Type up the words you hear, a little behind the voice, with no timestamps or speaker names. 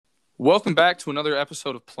Welcome back to another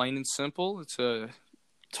episode of Plain and Simple. It's a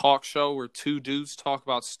talk show where two dudes talk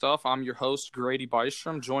about stuff. I'm your host, Grady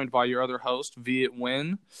Bystrom, joined by your other host, Viet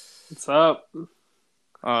Win. What's up?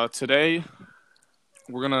 Today,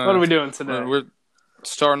 we're gonna. What are we doing today? We're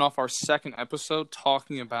starting off our second episode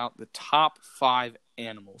talking about the top 5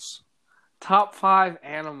 animals. Top 5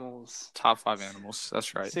 animals. Top 5 animals.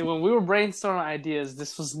 That's right. See, when we were brainstorming ideas,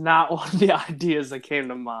 this was not one of the ideas that came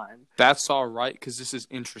to mind. That's all right, because this is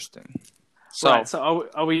interesting. So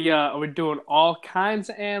are we doing all kinds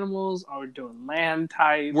of animals? Are we doing land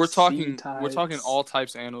types? We're talking. Sea types? We're talking all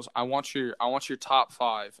types of animals. I want your top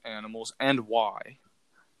 5 animals and why.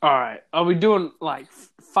 All right. Are we doing like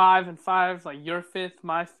 5 and 5? Like your 5th,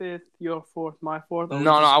 my 5th, your 4th, my 4th?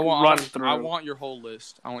 No. I want your whole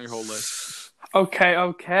list. Okay.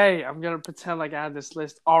 I'm gonna pretend like I had this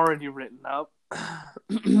list already written up.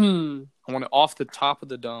 I want it off the top of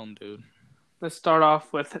the dome, dude. Let's start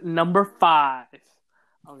off with number 5.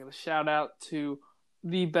 I'm going to shout out to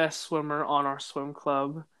the best swimmer on our swim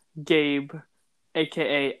club, Gabe,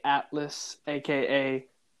 a.k.a. Atlas, a.k.a.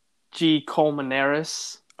 G.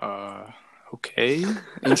 Colmenares. Okay.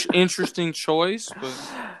 Interesting choice. But...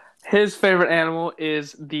 His favorite animal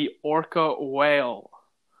is the orca whale.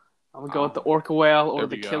 I'm going to go with the orca whale or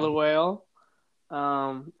the killer whale.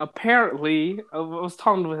 Apparently, I was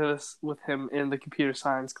talking with him in the computer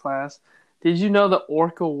science class. Did you know that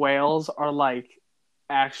orca whales are like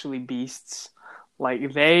actually beasts?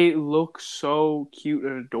 Like they look so cute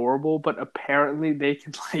and adorable, but apparently they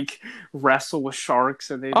can like wrestle with sharks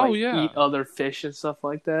and they eat other fish and stuff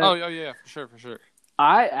like that. Oh yeah, for sure.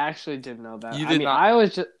 I actually didn't know that.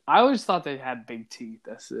 I always thought they had big teeth.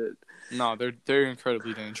 That's it. No, they're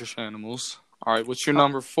incredibly dangerous animals. All right, what's your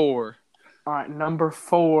number 4? All right, number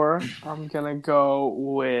 4. I'm gonna go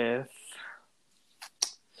with.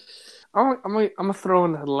 I'm gonna throw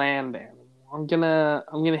in a land animal. I'm gonna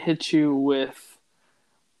hit you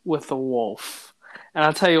with a wolf, and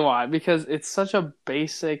I'll tell you why. Because it's such a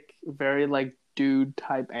basic, very like dude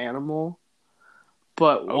type animal,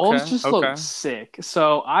 but wolves just look sick.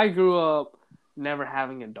 So I grew up never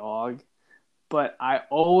having a dog, but I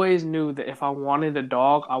always knew that if I wanted a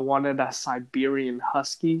dog, I wanted a Siberian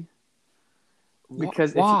Husky.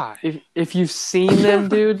 Because if you've seen them,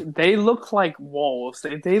 dude, they look like wolves.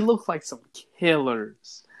 They look like some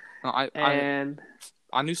killers. No, I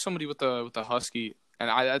knew somebody with a husky, and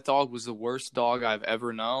that dog was the worst dog I've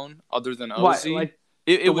ever known, other than Ozzy. What, like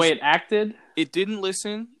the way it acted? It didn't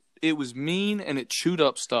listen. It was mean, and it chewed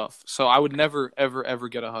up stuff. So I would never, ever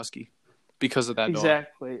get a husky because of that dog.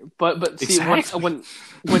 Exactly. But see, when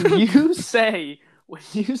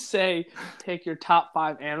you say pick your top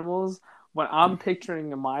 5 animals. What I'm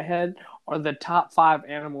picturing in my head are the top 5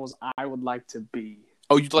 animals I would like to be.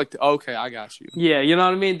 Oh, you'd like to? Okay, I got you. Yeah, you know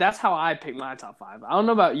what I mean? That's how I pick my top 5. I don't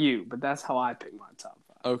know about you, but that's how I pick my top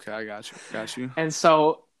 5. Okay, I got you. And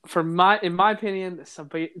so, in my opinion, it's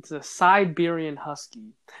a Siberian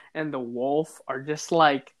Husky and the wolf are just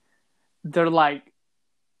like, they're like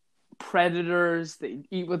predators. They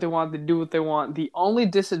eat what they want. They do what they want. The only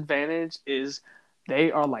disadvantage is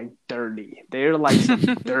they are like dirty. They're like some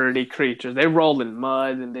dirty creatures. They roll in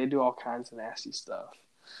mud and they do all kinds of nasty stuff.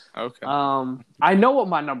 Okay. I know what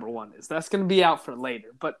my number 1 is. That's going to be out for later.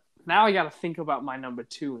 But now I got to think about my number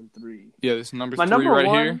 2 and 3. Yeah, this is number 3 right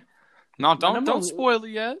here. No, don't spoil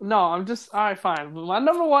it yet. No, I'm just all right. Fine. My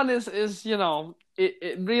number 1 is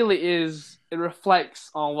it really is. It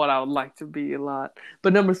reflects on what I would like to be a lot.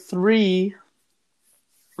 But number 3,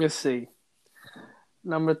 let's see.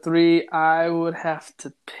 Number 3, I would have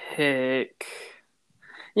to pick...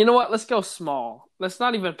 You know what? Let's go small. Let's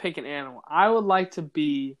not even pick an animal. I would like to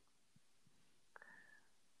be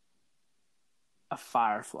a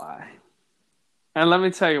firefly. And let me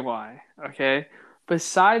tell you why, okay?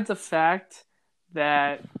 Besides the fact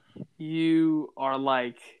that you are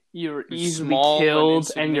like... You're easily small killed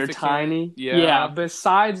and you're tiny. Yeah.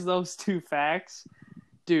 Besides those 2 facts,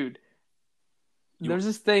 dude, there's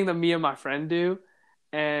this thing that me and my friend do.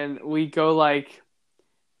 And we go like,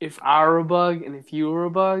 if I were a bug and if you were a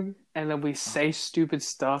bug, and then we say stupid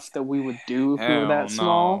stuff that we would do if we were that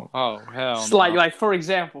small. Oh, hell no. Like for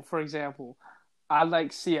example, I'd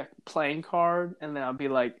like see a playing card, and then I'd be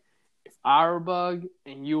like, if I were a bug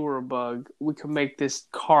and you were a bug, we could make this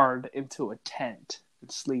card into a tent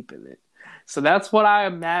and sleep in it. So that's what I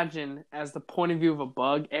imagine as the point of view of a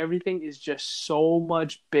bug. Everything is just so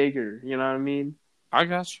much bigger. You know what I mean? I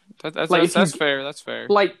got you. That's fair. That's fair.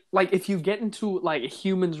 Like if you get into like a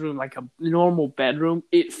human's room, like a normal bedroom,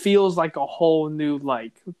 it feels like a whole new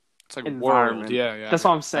like It's like a world. environment. Yeah, yeah. That's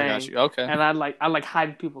what I'm I saying. got you. Okay. And I like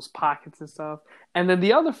hide people's pockets and stuff. And then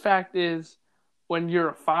the other fact is, when you're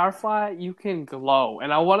a firefly, you can glow,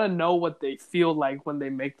 and I want to know what they feel like when they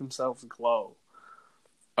make themselves glow.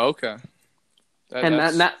 Okay. And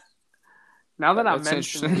now that I That's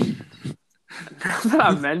mention it, interesting. now that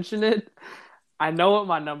I mention it, I know what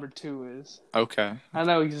my number 2 is. Okay. I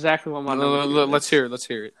know exactly what my number 2 is. Let's hear it. Let's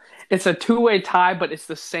hear it. It's a 2-way tie, but it's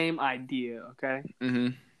the same idea. Okay. Mm-hmm.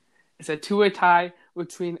 It's a 2-way tie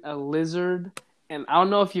between a lizard and I don't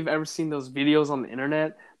know if you've ever seen those videos on the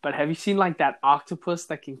internet, but have you seen like that octopus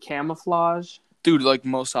that can camouflage? Dude, like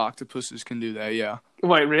most octopuses can do that. Yeah.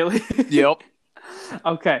 Wait, really? Yep.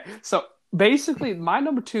 Okay, so basically, my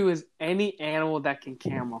number 2 is any animal that can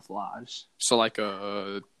camouflage. So like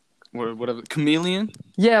a whatever chameleon.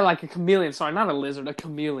 Yeah, like a chameleon. Sorry, not a lizard, a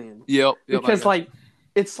chameleon. Yep. Because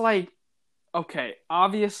it's like, okay,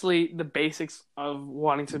 obviously the basics of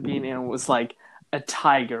wanting to be an animal is like a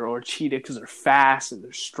tiger or a cheetah because they're fast and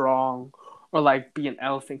they're strong, or like be an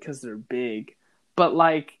elephant because they're big. But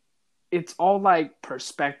like, it's all like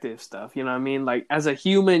perspective stuff, you know what I mean? Like as a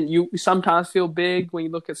human, you sometimes feel big when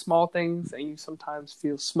you look at small things, and you sometimes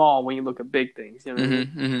feel small when you look at big things, you know what I mean?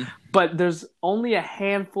 Mm-hmm. But there's only a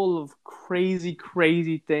handful of crazy,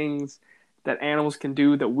 crazy things that animals can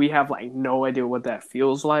do that we have like no idea what that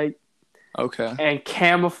feels like. Okay. And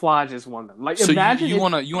camouflage is one of them. Like, So imagine you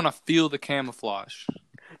wanna feel the camouflage,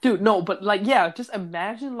 dude. No, but like, yeah, just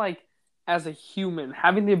imagine like as a human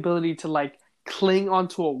having the ability to like cling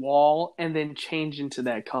onto a wall and then change into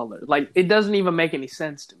that color. Like, it doesn't even make any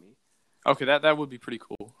sense to me. Okay, that would be pretty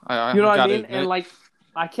cool. I You know what I gotta mean? admit. And like,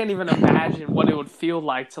 I can't even imagine what it would feel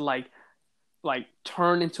like to like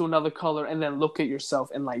turn into another color and then look at yourself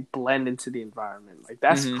and like blend into the environment. Like,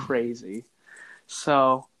 that's crazy.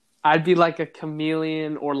 So I'd be like a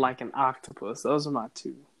chameleon or like an octopus. Those are my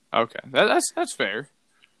 2. Okay, that's fair.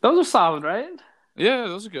 Those are solid, right? Yeah,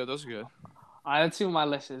 those are good. Those are good. All right, let's see what my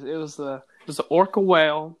list is. It was the orca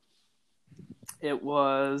whale. It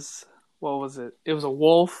was, what was it? It was a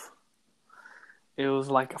wolf. It was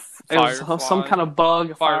like it was some kind of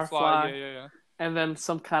bug, a firefly. Yeah. And then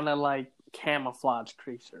some kind of like camouflage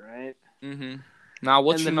creature, right? Mm-hmm. Now,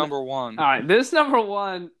 what's your number 1? All right, this number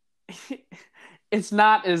 1, it's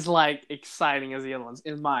not as like exciting as the other ones,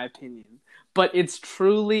 in my opinion. But it's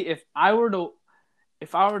truly, if I were to,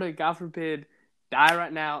 God forbid, die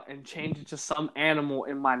right now and change into some animal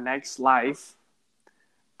in my next life,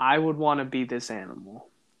 I would want to be this animal.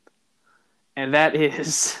 And that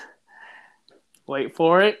is, wait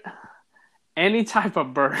for it, any type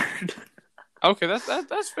of bird. Okay,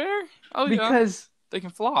 that's fair. Oh, because they can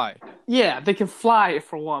fly. Yeah, they can fly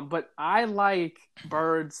for one, but I like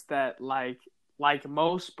birds that like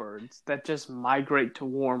most birds that just migrate to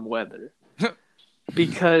warm weather.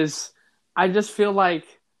 Because I just feel like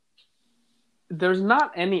there's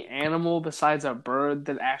not any animal besides a bird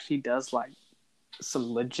that actually does like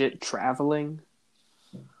some legit traveling.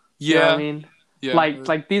 Yeah. You know what I mean? Yeah.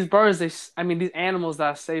 Like these birds, these animals that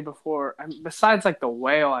I say before, besides like the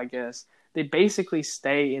whale, I guess, they basically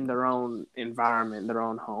stay in their own environment, their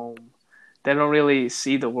own home. They don't really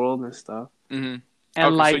see the world and stuff. Mm-hmm.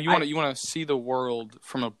 And okay, so you want to see the world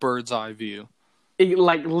from a bird's eye view.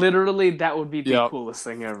 Like literally, that would be the coolest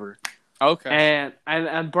thing ever. Okay.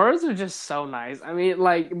 And birds are just so nice. I mean,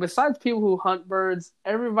 like, besides people who hunt birds,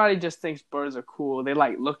 everybody just thinks birds are cool. They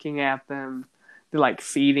like looking at them. They like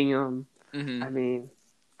feeding them. Mm-hmm. I mean,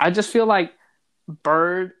 I just feel like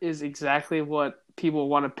bird is exactly what people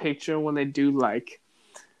want to picture when they do like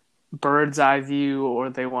bird's eye view,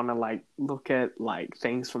 or they want to like look at like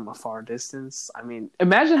things from a far distance. I mean,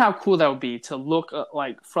 imagine how cool that would be to look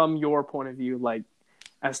like from your point of view, like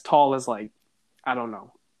as tall as like, I don't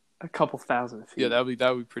know, a couple thousand feet. Yeah, that would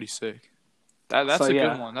be pretty sick. That's a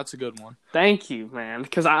good one. That's a good one. Thank you, man.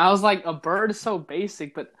 Because I was like, a bird is so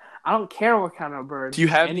basic, but I don't care what kind of bird. Do you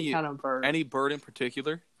have any kind of bird? Any bird in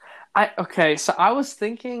particular? So I was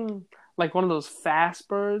thinking like one of those fast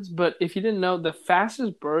birds, but if you didn't know, the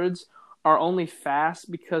fastest birds are only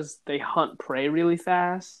fast because they hunt prey really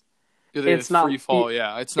fast. Yeah, it's not free fall.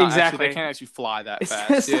 Yeah, it's not exactly. Actually, they can't actually fly that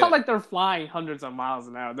fast. It's not like they're flying hundreds of miles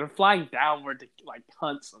an hour. They're flying downward to like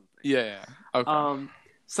hunt something. Yeah. Okay.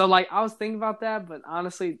 So like I was thinking about that, but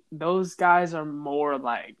honestly, those guys are more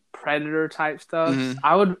like predator type stuff. Mm-hmm.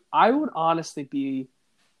 I would honestly be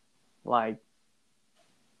like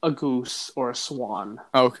a goose or a swan.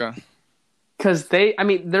 Okay. Because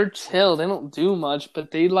they're chill. They don't do much,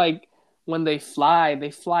 but they like when they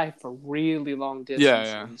fly for really long distances.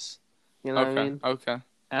 Yeah. You know what I mean? Okay.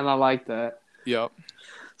 And I like that. Yep.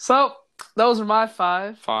 So those are my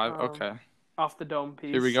 5. Okay. off the dome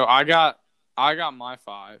piece. Here we go. I got my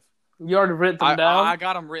 5. You already written them down? I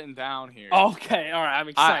got them written down here. Okay, all right. I'm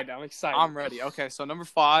excited. I'm ready. Okay, so number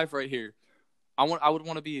 5 right here. I would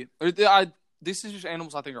want to be. This is just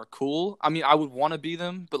animals I think are cool. I mean, I would want to be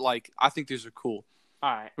them, but like I think these are cool.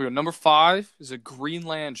 All right. We go. Number 5 is a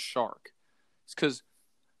Greenland shark. It's because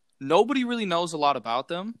nobody really knows a lot about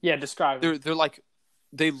them. Yeah, describe it. They're like,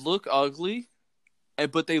 they look ugly,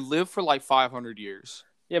 but they live for like 500 years.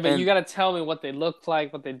 Yeah, but you got to tell me what they look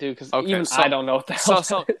like, what they do, because even so, I don't know what the hell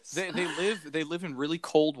so that is. they live in really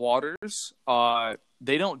cold waters.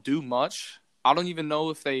 They don't do much. I don't even know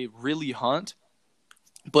if they really hunt,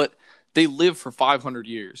 but they live for 500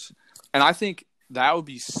 years. And I think that would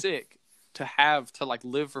be sick to have to like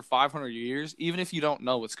live for 500 years, even if you don't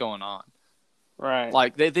know what's going on. Right.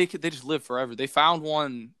 Like they just live forever. They found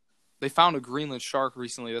a Greenland shark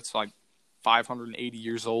recently that's like 580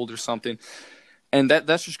 years old or something. And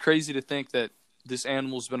that's just crazy to think that this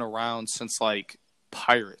animal's been around since like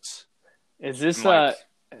pirates. Is this like,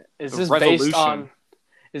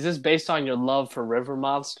 based on your love for river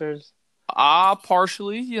monsters?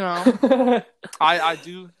 Partially, you know. I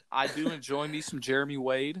do enjoy me some Jeremy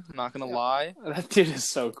Wade, I'm not gonna lie. That dude is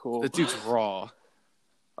so cool. That dude's raw.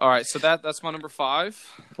 All right, so that's my number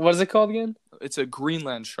 5. What is it called again? It's a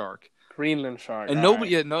Greenland shark. Greenland shark. And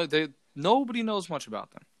nobody knows much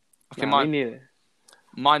about them. Okay, me neither.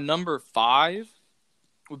 My number 5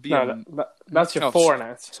 would be that's your 4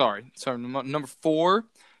 now. Sorry. Number 4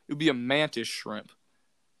 would be a mantis shrimp.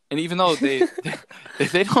 And even though they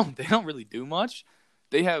don't really do much,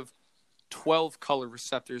 they have 12 color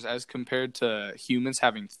receptors as compared to humans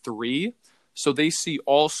having 3. So they see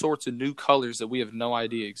all sorts of new colors that we have no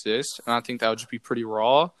idea exist, and I think that would just be pretty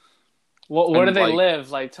raw. Where do they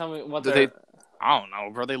live? Like, tell me what they. I don't know,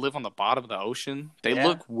 bro. They live on the bottom of the ocean. They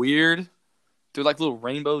look weird. They're like little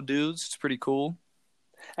rainbow dudes. It's pretty cool.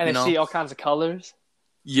 And they see all kinds of colors?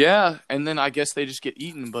 Yeah, and then I guess they just get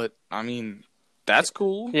eaten, but, I mean, that's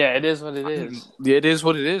cool. Yeah, it is what it is. It is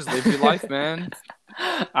what it is. Live your life, man.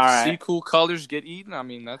 All right. See cool colors, get eaten. I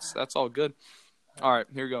mean, that's all good. All right,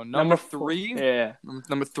 here we go. Number 3. Yeah.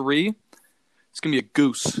 Number 3, it's going to be a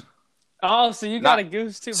goose. Oh, so you got a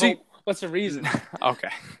goose, too? See, what's the reason?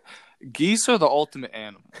 Okay. Geese are the ultimate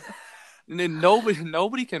animal. And then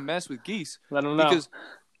nobody can mess with geese. Let them know. Because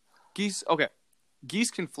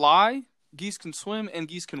geese can fly, geese can swim, and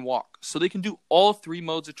geese can walk. So they can do all 3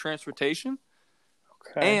 modes of transportation.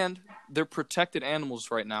 Okay. And they're protected animals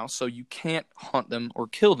right now, so you can't hunt them or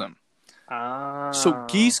kill them. So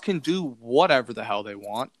geese can do whatever the hell they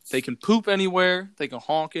want. They can poop anywhere. They can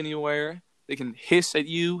honk anywhere. They can hiss at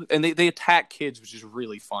you. And they attack kids, which is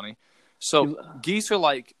really funny. So geese are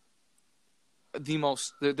like...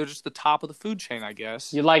 they're just the top of the food chain, I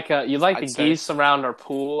guess. You like the geese around our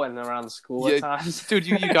pool and around the school at times? Dude,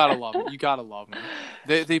 you gotta love them. You gotta love them.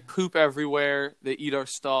 They poop everywhere. They eat our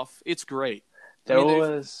stuff. It's great.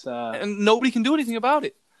 And nobody can do anything about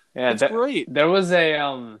it. Yeah, it's great. There was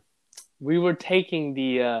we were taking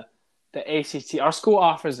the ACT. Our school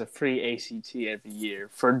offers a free ACT every year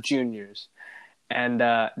for juniors. And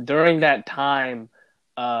during that time,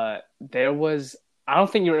 there was... I don't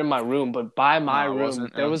think you were in my room, but by my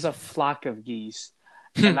room, there was a flock of geese.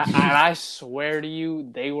 And I swear to you,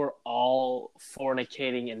 they were all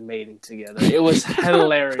fornicating and mating together. It was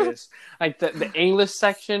hilarious. Like the English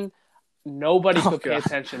section, nobody could pay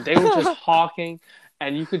attention. They were just hawking,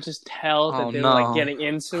 and you could just tell that they were like getting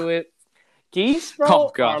into it. Geese,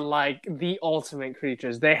 bro, are like the ultimate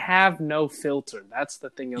creatures. They have no filter. That's the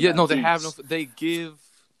thing about geese. They have no. They give.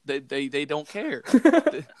 They don't care.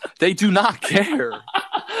 They do not care.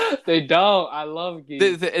 They don't. I love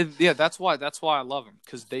geese. That's why I love them,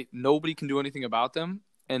 because nobody can do anything about them,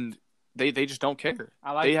 and they just don't care.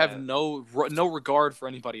 They have no regard for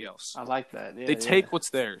anybody else. I like that. Yeah, they take what's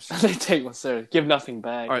theirs. They take what's theirs. Give nothing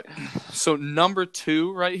back. All right. So number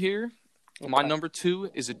 2 right here. Okay. My number 2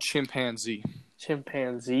 is a chimpanzee.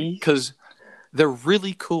 Chimpanzee? Because they're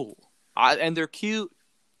really cool. And they're cute.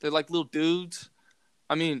 They're like little dudes.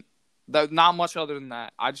 I mean, not much other than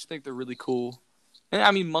that. I just think they're really cool. And I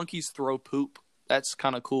mean, monkeys throw poop. That's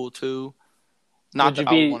kind of cool too. Not that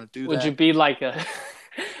I would want to do that. Would you be like a?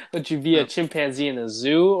 Would you be a chimpanzee in a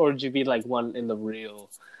zoo, or would you be like one in the real?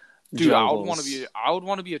 Dude, jungles? I would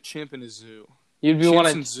want to be a chimp in a zoo. You'd be one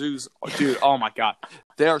in zoos, dude. Oh my god,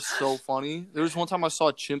 they are so funny. There was one time I saw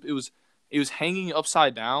a chimp. It was hanging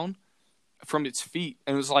upside down from its feet,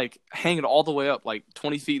 and it was like hanging all the way up, like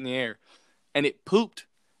 20 feet in the air. And it pooped,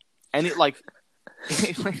 and it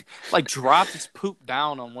dropped its poop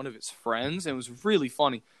down on one of its friends, and it was really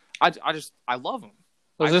funny. I love them.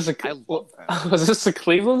 I love that. Was this the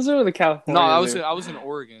Cleveland Zoo or the California? No, Zoo? I was in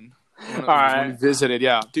Oregon When we visited.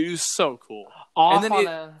 Yeah, dude, it was so cool. Off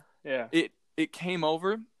and then it came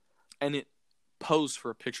over and it posed for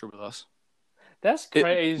a picture with us. That's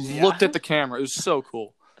crazy. It looked at the camera. It was so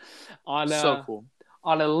cool. So cool.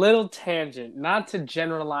 On a little tangent, not to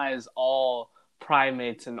generalize all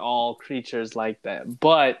primates and all creatures like that,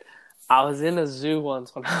 but I was in a zoo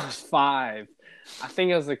once when I was 5. I think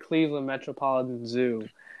it was the Cleveland Metropolitan Zoo,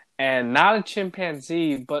 and not a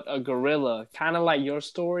chimpanzee, but a gorilla, kind of like your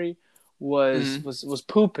story, was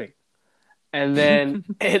pooping, and then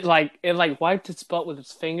it wiped its butt with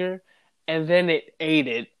its finger. And then it ate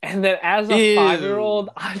it. And then as a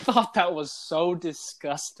 5-year-old, I thought that was so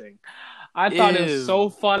disgusting. I thought it was so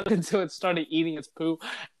fun until it started eating its poop.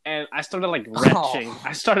 And I started retching. Oh.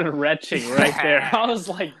 I started retching right there. I was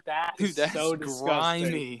like, that's so disgusting.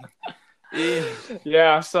 Grimy.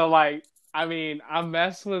 Yeah, so I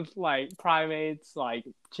mess with primates,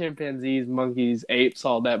 chimpanzees, monkeys, apes,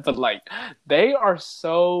 all that. But they are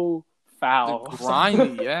so foul. They're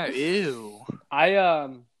grimy, yeah, ew.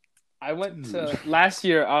 I went to last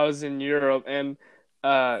year. I was in Europe, and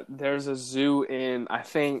there's a zoo in I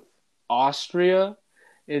think Austria.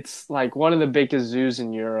 It's one of the biggest zoos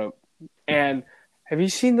in Europe. And have you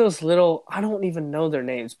seen those little? I don't even know their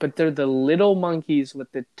names, but they're the little monkeys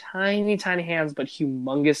with the tiny, tiny hands but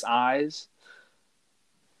humongous eyes.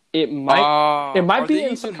 It might be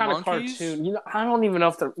in some kind of cartoon. I don't even know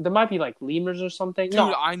if there might be lemurs or something. Dude,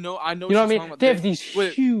 no, I know. You know what I mean? They have these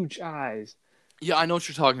huge eyes. Yeah, I know what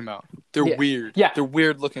you're talking about. They're weird. Yeah. They're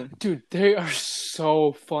weird looking. Dude, they are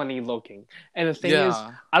so funny looking. And the thing is,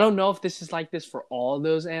 I don't know if this is like this for all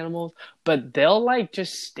those animals, but they'll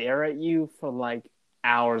just stare at you for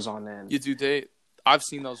hours on end. Yeah, dude, I've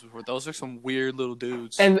seen those before. Those are some weird little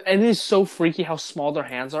dudes. And it is so freaky how small their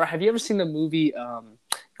hands are. Have you ever seen the movie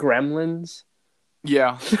Gremlins?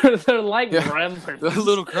 Yeah. They're like gremlins. They're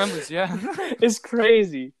little gremlins, yeah. It's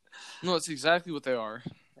crazy. No, it's exactly what they are.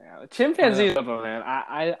 Yeah, chimpanzees, man.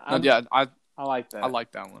 I like that. I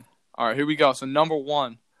like that one. All right, here we go. So number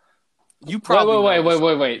 1, you probably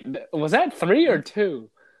wait. Was that 3 or 2?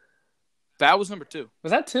 That was number 2.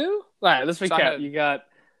 Was that 2? All right, let's recap.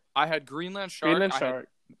 I had Greenland shark. I had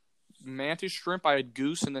mantis shrimp. I had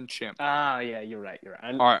goose, and then chimp. Ah, yeah, you're right.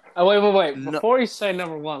 All right. Oh, wait. Before you say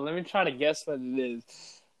number 1, let me try to guess what it is.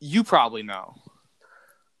 You probably know.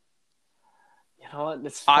 You know what?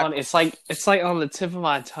 It's fun. It's like on the tip of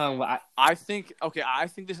my tongue, but I think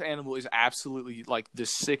this animal is absolutely the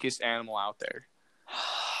sickest animal out there.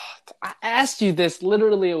 I asked you this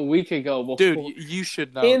literally a week ago. Before, dude, you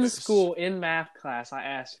should know. In school, in math class, I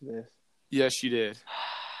asked you this. Yes, you did.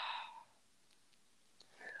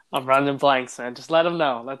 I'm running blanks, man. Just let them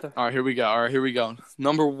know. All right, here we go.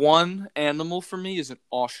 Number 1 animal for me is an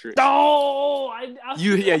ostrich. Oh,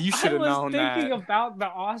 you should have known that. I was thinking about the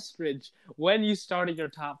ostrich when you started your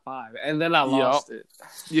top 5, and then I lost it.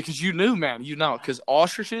 Yeah, because you knew, man. You know, because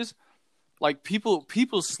ostriches,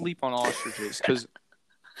 people sleep on ostriches. Because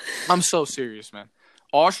I'm so serious, man.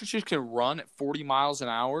 Ostriches can run at 40 miles an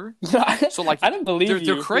hour. So I didn't believe you.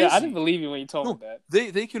 They're crazy. Yeah, I didn't believe you when you told me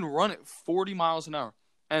that. They can run at 40 miles an hour.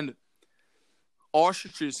 And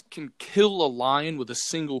ostriches can kill a lion with a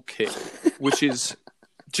single kick, which is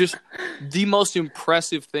just the most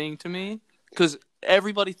impressive thing to me. Because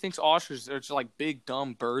everybody thinks ostriches are just big,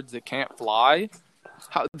 dumb birds that can't fly.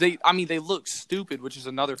 They look stupid, which is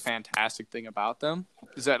another fantastic thing about them.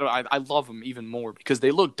 Is that I love them even more because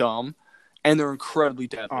they look dumb and they're incredibly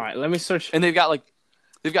deadly. All right, let me search. And they've got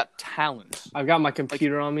talons. I've got my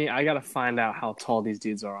computer on me. I got to find out how tall these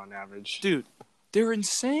dudes are on average. Dude. They're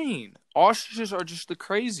insane. Ostriches are just the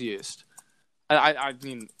craziest. I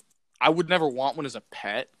mean, I would never want one as a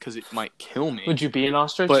pet because it might kill me. Would you be an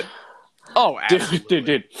ostrich? But absolutely.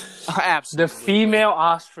 Dude. Absolutely. The female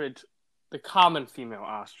ostrich, the common female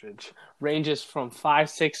ostrich, ranges from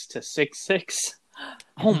 5'6" to 6'6".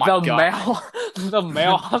 Oh my god! The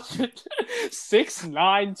male ostrich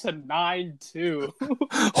 6'9" to 9'2".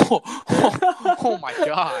 Oh my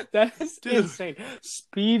god! That is insane.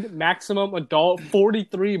 Speed maximum adult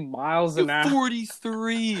 43 miles an hour.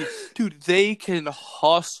 43, dude. They can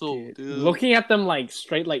hustle, dude. Looking at them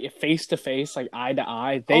straight, face to face, eye to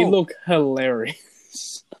eye, they look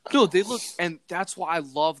hilarious. Dude, they look, and that's why I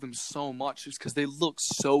love them so much. Is because they look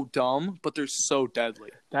so dumb, but they're so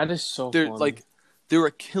deadly. That is so. Funny. They're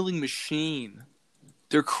a killing machine.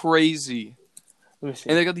 They're crazy. Let me see.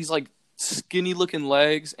 And they got these skinny looking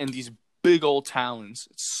legs and these big old talons.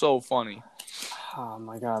 It's so funny. Oh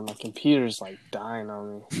my god, my computer's dying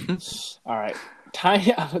on me. All right.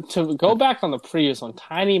 tiny. To go back on the previous one,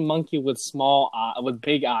 tiny monkey with with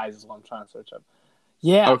big eyes is what I'm trying to search up.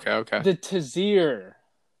 Yeah. Okay. The Tazir.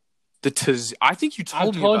 I think you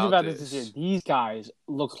told me about the Tazir. These guys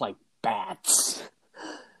look like bats.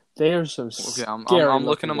 They are some scary. I'm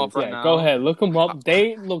looking them up right now. Go ahead, look them up.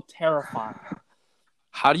 They look terrifying.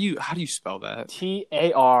 How do you spell that?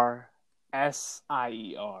 Tarsier.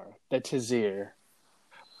 The Tazir.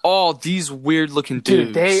 Oh, these weird looking dudes.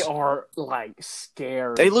 Dude, they are like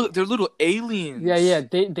scary. They're little aliens. Yeah.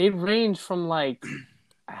 They range from like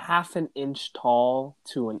half an inch tall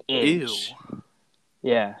to an inch. Ew.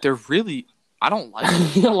 Yeah. They're really. I don't like them.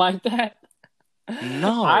 You don't like that?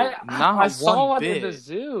 No, I saw one bit. in the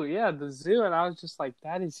zoo. Yeah, the zoo, and I was just like,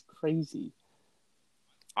 that is crazy.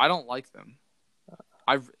 I don't like them.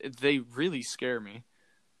 They really scare me.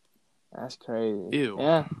 That's crazy. Ew.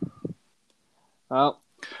 Yeah. Well.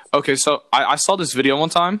 Okay, so I saw this video one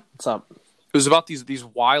time. What's up? It was about these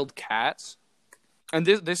wild cats. And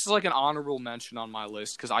this is like an honorable mention on my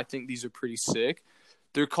list because I think these are pretty sick.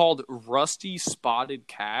 They're called rusty spotted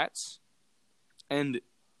cats. And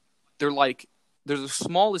they're the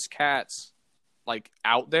smallest cats like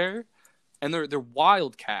out there. And they're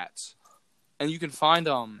wild cats. And you can find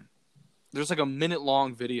there's like a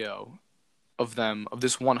minute-long video of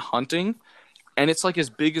this one hunting. And it's like as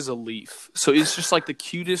big as a leaf. So it's just like the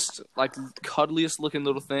cutest, like cuddliest looking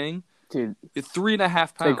little thing. Dude. It's 3.5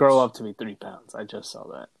 pounds. They grow up to be 3 pounds. I just saw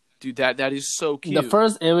that. Dude, that is so cute. The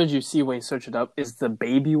first image you see when you search it up is the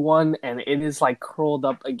baby one, and it is like curled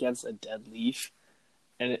up against a dead leaf.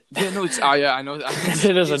 And I know.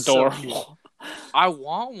 It is adorable. So I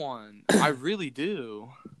want one. I really do.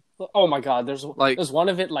 Oh my god, there's one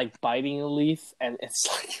of it like biting a leaf, and it's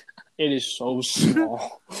like it is so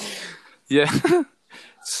small. Yeah,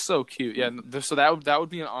 so cute. Yeah, so that would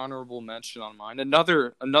be an honorable mention on mine.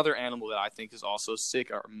 Another animal that I think is also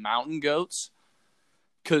sick are mountain goats,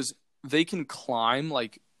 because they can climb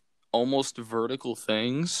like almost vertical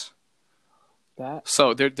things.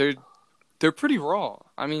 So they're pretty raw.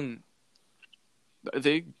 I mean,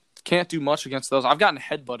 they can't do much against those. I've gotten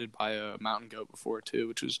headbutted by a mountain goat before too,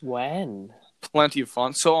 which is plenty of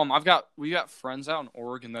fun. So we got friends out in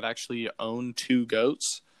Oregon that actually own 2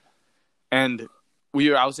 goats. And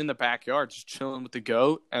I was in the backyard just chilling with the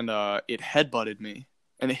goat, and it headbutted me,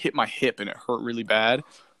 and it hit my hip, and it hurt really bad.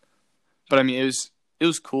 But I mean, it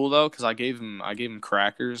was cool though, because I gave him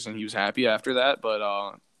crackers, and he was happy after that.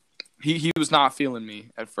 But he was not feeling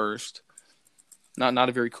me at first. Not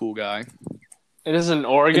a very cool guy. It is in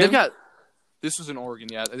Oregon. This was in Oregon,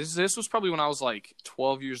 yeah. This was probably when I was like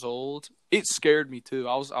 12 years old. It scared me too.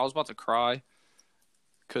 I was about to cry.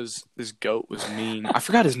 Because this goat was mean. I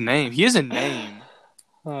forgot his name. He has a name.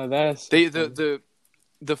 Oh, that's the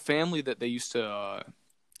family that they used to,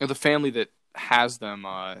 or the family that has them.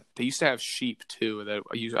 They used to have sheep too that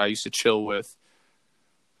I used to chill with.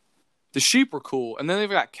 The sheep were cool, and then they've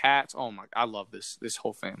got cats. Oh my! I love this. This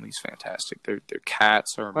whole family's fantastic. Their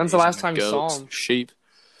cats are amazing. When's the last time you saw them? Sheep.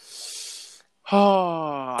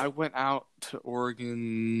 Oh, I went out to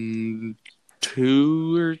Oregon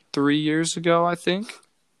 2 or 3 years ago, I think.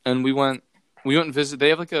 And we went and visited. They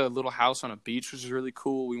have like a little house on a beach, which is really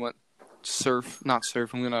cool. We went not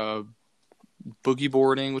surfing. We went boogie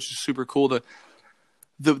boarding, which is super cool.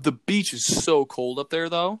 The beach is so cold up there,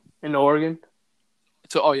 though. In Oregon?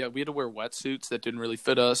 So, we had to wear wetsuits that didn't really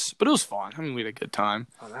fit us, but it was fun. I mean, we had a good time.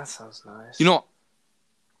 Oh, that sounds nice. You know,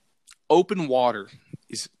 open water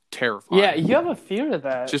is terrifying. Yeah, you have a fear of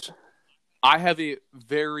that. I have a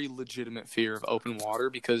very legitimate fear of open water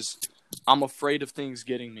because I'm afraid of things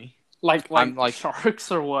getting me. Like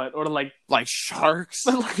sharks or what? Or like sharks?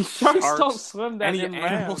 But like sharks don't swim that any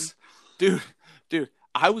animals. Dude,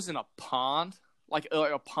 I was in a pond, like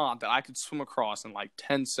a pond that I could swim across in like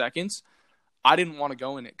 10 seconds. I didn't want to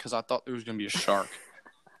go in it because I thought there was going to be a shark.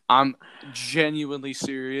 I'm genuinely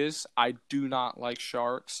serious. I do not like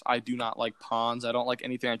sharks. I do not like ponds. I don't like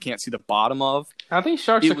anything I can't see the bottom of. I think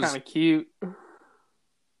sharks are kind of cute.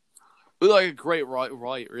 Like a great right,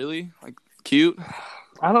 really? Like, cute?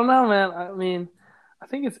 I don't know, man. I mean, I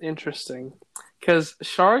think it's interesting. Because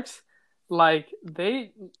sharks, like,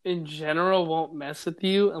 they, in general, won't mess with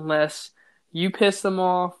you unless you piss them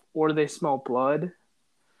off or they smell blood.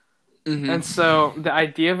 Mm-hmm. And so the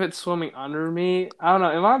idea of it swimming under me, I don't know.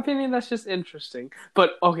 In my opinion, that's just interesting.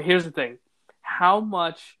 But, okay, here's the thing. How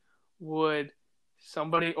much would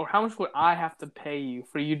I have to pay you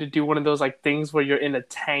for you to do one of those like things where you're in a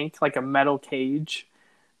tank, like a metal cage,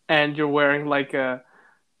 and you're wearing like a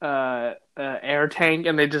air tank,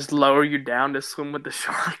 and they just lower you down to swim with the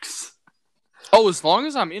sharks? Oh, as long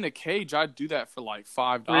as I'm in a cage, I'd do that for like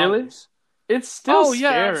 $5. Really? It's still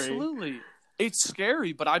yeah, scary. absolutely. It's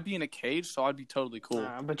scary, but I'd be in a cage, so I'd be totally cool.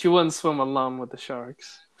 But you wouldn't swim alone with the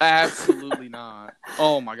sharks. Absolutely not.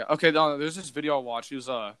 Oh my god. Okay, there's this video I watched. It was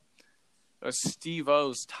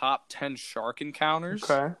Steve-O's top 10 shark encounters.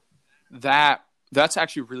 Okay. That's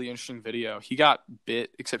actually a really interesting video. He got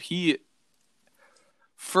bit, except he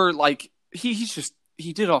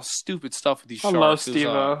did all stupid stuff with these sharks. I love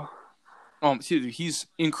Steve-O. He's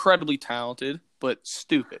incredibly talented, but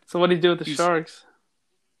stupid. So what did he do with the sharks?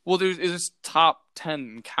 Well, there's his top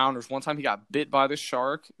 10 encounters. One time he got bit by this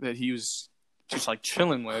shark that he was just like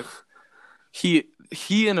chilling with. He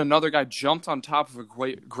and another guy jumped on top of a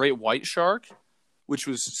great white shark, which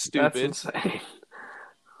was stupid. That's insane.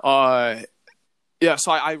 Yeah,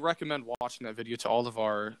 so I recommend watching that video to all of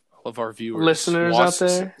our viewers, listeners out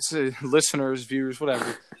there, listeners, viewers,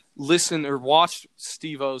 whatever. Listen or watch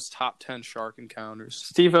Steve-O's top 10 shark encounters.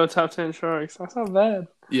 Steve-O top 10 sharks. That's not bad.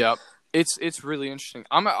 Yeah, it's really interesting.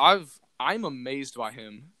 I'm amazed by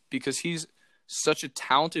him because he's such a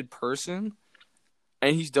talented person,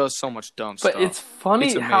 and he does so much dumb stuff. But it's funny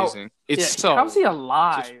it's amazing. How's he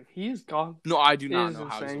alive? He's gone. No, I do not know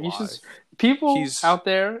how he's alive. People out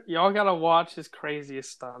there, y'all gotta watch his craziest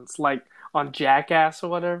stunts, like on Jackass or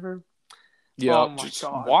whatever. Yeah, oh my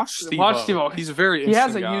god! Watch Steve-O. He's a very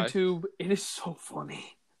interesting guy. He has a YouTube. It is so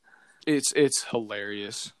funny. It's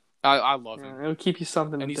hilarious. I love him. It'll keep you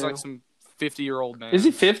something. And he's like some 50-year-old man. Is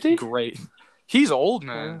he 50? Great. He's old,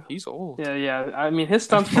 man. He's old. Yeah. I mean, his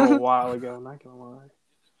stunts were a while ago. I'm not gonna lie.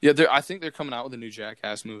 Yeah, I think they're coming out with a new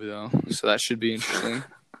Jackass movie though, so that should be interesting.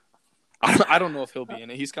 I don't know if he'll be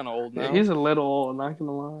in it. He's kind of old now. Yeah, he's a little old. Not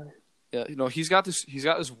gonna lie. Yeah, he's got this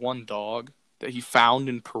one dog that he found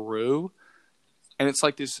in Peru, and it's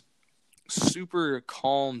like this super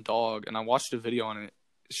calm dog. And I watched a video on it.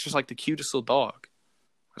 It's just like the cutest little dog.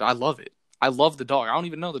 I love it. I love the dog. I don't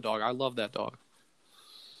even know the dog. I love that dog.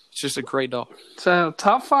 It's just a great dog. So,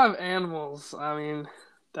 top 5 animals. I mean,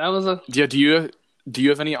 that was a... Yeah, do you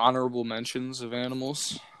have any honorable mentions of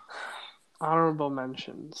animals? Honorable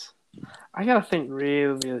mentions. I gotta think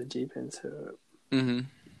really, really deep into it. Mm-hmm.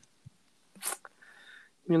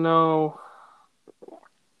 You know...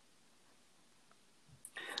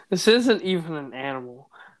 This isn't even an animal,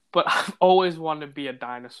 but I've always wanted to be a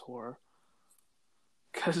dinosaur.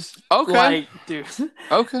 Cause, dude.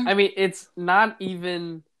 Okay. I mean, it's not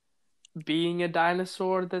even being a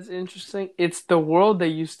dinosaur that's interesting. It's the world they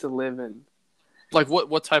used to live in. Like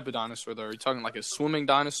what type of dinosaur though? Are you talking like a swimming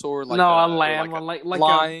dinosaur? Like a land one, like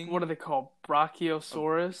flying? What are they called?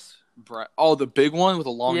 Brachiosaurus. The big one with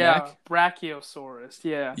a long neck. Brachiosaurus.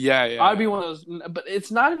 Yeah. Yeah. I'd be one of those, but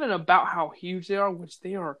it's not even about how huge they are, which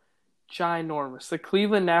they are ginormous. The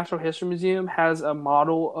Cleveland Natural History Museum has a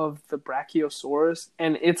model of the Brachiosaurus,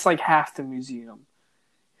 and it's like half the museum.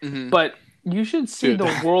 Mm-hmm. But you should see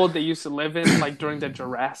the world they used to live in, like during the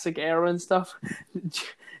Jurassic era and stuff.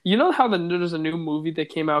 You know how there's a new movie that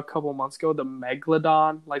came out a couple months ago, the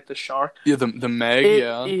Megalodon, like the shark? Yeah, the Meg,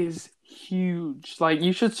 It is huge. Like,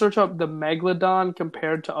 you should search up the Megalodon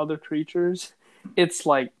compared to other creatures. It's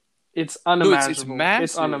like, it's unimaginable. It's massive.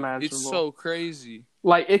 It's unimaginable. It's so crazy.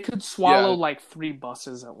 Like, it could swallow like 3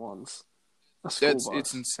 buses at once. A school bus.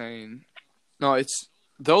 It's insane. No, it's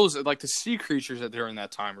those, like the sea creatures that during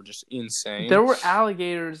that time were just insane. There were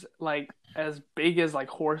alligators like as big as like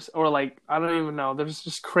horse, or like, I don't even know. There's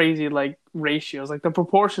just crazy like ratios. Like, the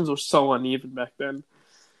proportions were so uneven back then.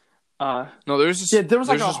 No, there's just there's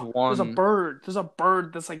a bird. There's a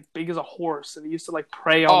bird that's like big as a horse, and it used to like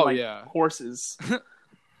prey on horses.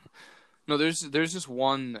 No, there's this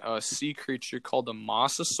one sea creature called the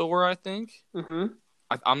mosasaur, I think. Mm-hmm.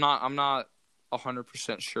 I'm not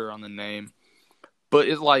 100% sure on the name, but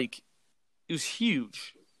it was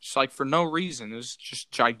huge. Just like for no reason, it was just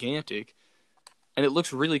gigantic, and it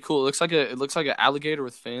looks really cool. It looks like an alligator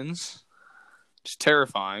with fins. Just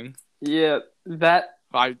terrifying. Yeah, that.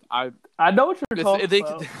 I know what you're talking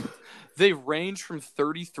about. They range from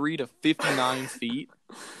 33 to 59 feet.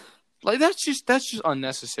 Like, that's just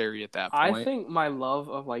unnecessary at that point. I think my love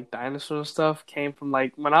of like dinosaur stuff came from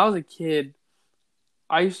like when I was a kid.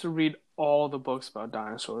 I used to read all the books about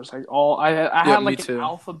dinosaurs. Like I had like an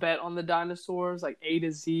alphabet on the dinosaurs, like A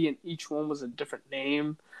to Z, and each one was a different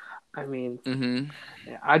name. I mean,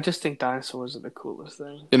 I just think dinosaurs are the coolest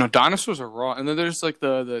thing. You know, dinosaurs are raw, and then there's like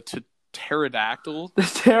the pterodactyl. The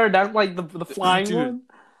pterodactyl, like the flying one.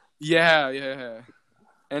 Yeah.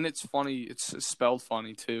 And it's funny. It's spelled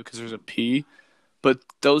funny too because there's a P. But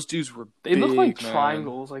those dudes were big, look like man.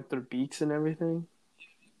 triangles, like their beaks and everything.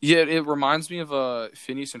 Yeah, it reminds me of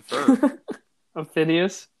Phineas and Ferb. Of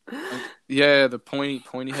Phineas? Yeah, the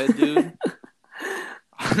pointy head dude.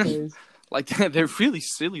 Like they're really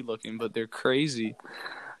silly looking, but they're crazy.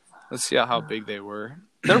 Let's see how big they were.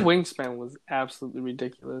 Their wingspan was absolutely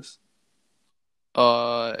ridiculous.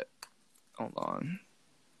 Hold on.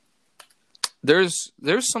 There's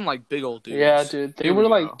some like big old dudes. Yeah, dude. They were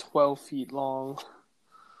like 12 feet long.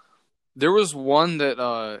 There was one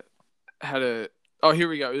that had a. Oh, here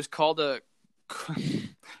we go. It was called a.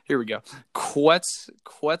 Here we go.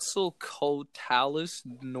 Quetzalcoatlus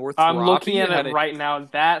North. I'm looking at it right now.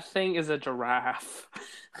 That thing is a giraffe.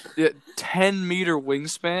 10-meter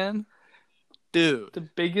wingspan, dude. The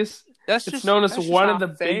biggest. It's known as one of the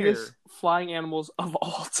biggest flying animals of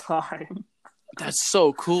all time. That's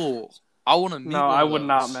so cool. I want to meet. No, I would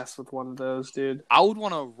not mess with one of those, dude. I would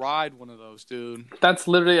want to ride one of those, dude. That's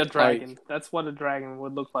literally a dragon. Like, that's what a dragon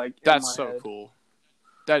would look like. That's so cool.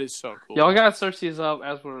 That is so cool. Y'all gotta search these up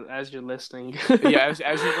as you're listening. Yeah, as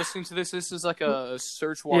you're listening to this is like a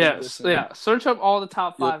search while you're listening. Yeah. Search up all the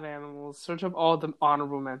top 5 animals. Search up all the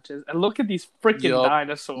honorable mentions, and look at these freaking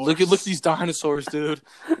dinosaurs. Look at these dinosaurs, dude.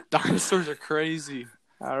 Dinosaurs are crazy.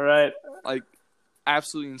 All right. Like,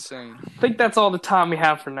 absolutely insane. I think that's all the time we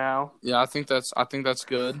have for now. Yeah, I think that's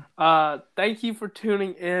good. Thank you for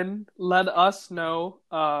tuning in. Let us know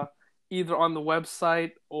either on the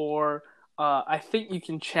website or I think you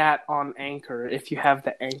can chat on Anchor if you have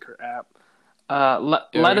the Anchor app.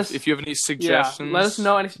 Let us if you have any suggestions. Yeah, let us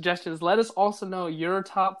know any suggestions. Let us also know your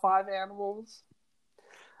top 5 animals.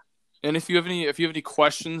 And if you have any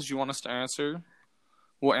questions you want us to answer,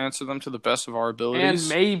 we'll answer them to the best of our abilities. And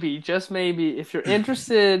maybe, just maybe, if you're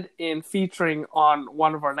interested in featuring on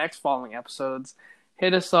one of our next following episodes,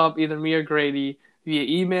 hit us up, either me or Grady, via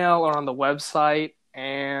email or on the website,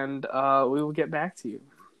 and we will get back to you.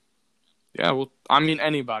 Yeah, well, I mean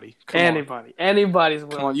anybody. Anybody's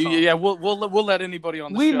willing. Yeah, we'll let anybody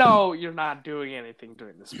on the show. We know you're not doing anything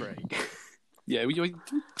during this break. Yeah, come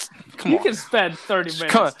on. You can spend 30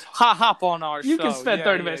 minutes. Hop on our show. You can spend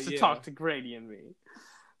 30 minutes to talk to Grady and me.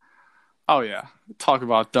 Oh yeah, talk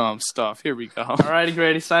about dumb stuff. Here we go. All righty,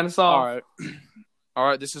 Grady, sign us off. All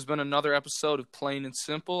right. This has been another episode of Plain and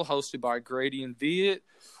Simple, hosted by Grady and Viet.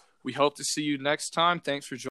 We hope to see you next time. Thanks for joining.